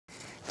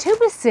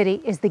Tuba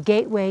City is the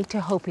gateway to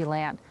Hopi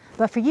Land,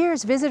 but for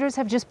years visitors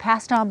have just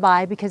passed on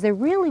by because there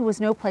really was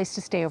no place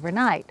to stay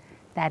overnight.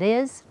 That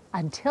is,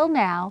 until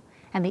now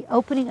and the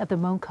opening of the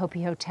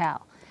Moenkopi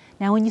Hotel.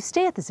 Now when you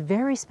stay at this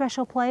very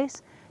special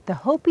place, the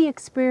Hopi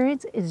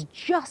experience is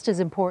just as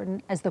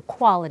important as the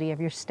quality of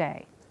your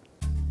stay.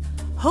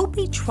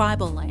 Hopi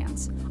tribal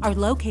lands are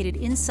located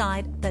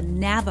inside the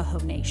Navajo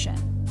Nation.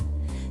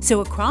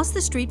 So across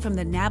the street from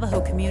the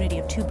Navajo community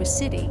of Tuba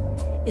City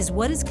is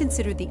what is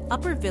considered the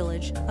upper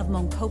village of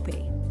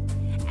Moenkopi.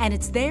 And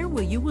it's there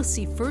where you will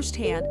see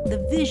firsthand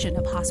the vision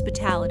of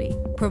hospitality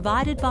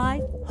provided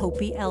by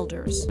Hopi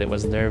elders. It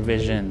was their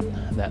vision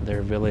that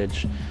their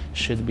village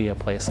should be a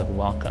place of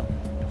welcome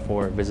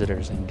for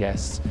visitors and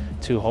guests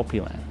to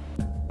Hopi Land.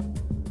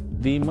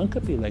 The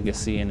Moenkopi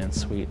Legacy Inn and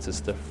Suites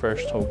is the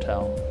first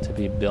hotel to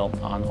be built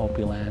on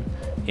Hopi Land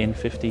in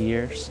 50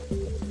 years.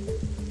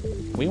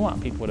 We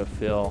want people to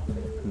feel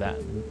that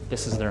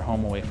this is their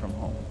home away from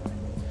home,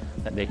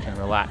 that they can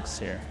relax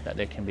here, that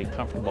they can be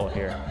comfortable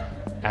here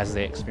as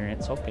they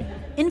experience Hopi.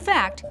 In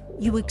fact,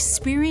 you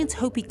experience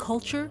Hopi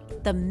culture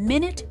the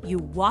minute you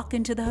walk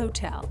into the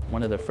hotel.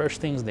 One of the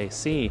first things they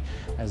see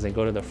as they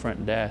go to the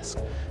front desk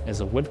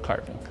is a wood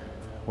carving,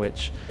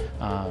 which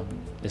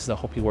is the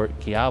Hopi word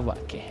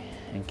kiawaki.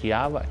 And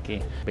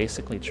kiawaki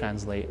basically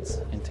translates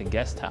into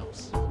guest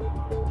house.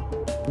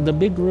 The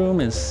big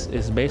room is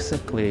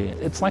basically,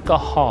 it's like a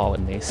hall,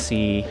 and they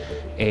see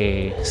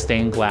a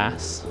stained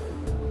glass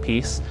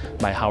piece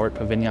by Howard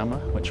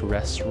Pavinyama, which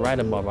rests right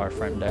above our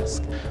front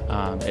desk.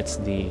 It's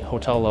the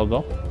hotel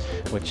logo,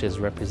 which is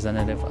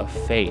representative of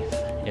faith.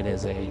 It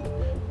is a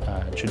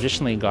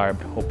traditionally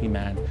garbed Hopi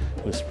man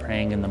who's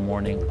praying in the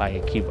morning by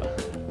a kiva.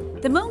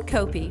 The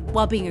Moenkopi,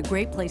 while being a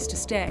great place to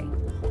stay,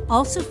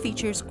 also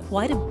features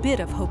quite a bit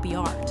of Hopi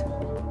art.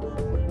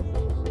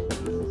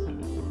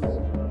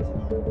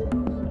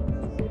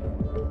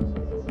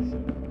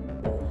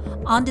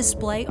 On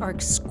display are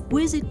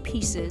exquisite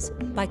pieces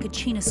by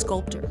Kachina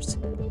sculptors.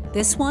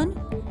 This one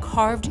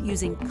carved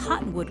using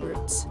cottonwood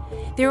roots.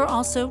 There are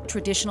also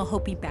traditional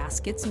Hopi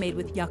baskets made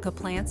with yucca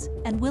plants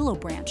and willow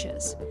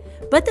branches.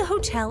 But the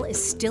hotel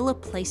is still a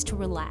place to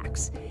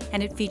relax,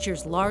 and it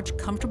features large,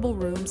 comfortable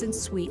rooms and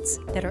suites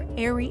that are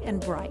airy and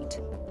bright.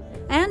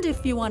 And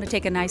if you want to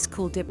take a nice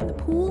cool dip in the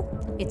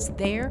pool, it's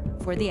there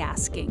for the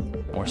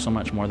asking. We're so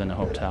much more than a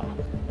hotel.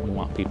 We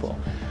want people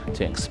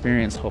to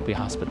experience Hopi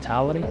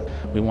hospitality.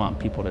 We want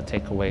people to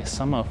take away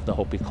some of the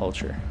Hopi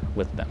culture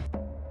with them.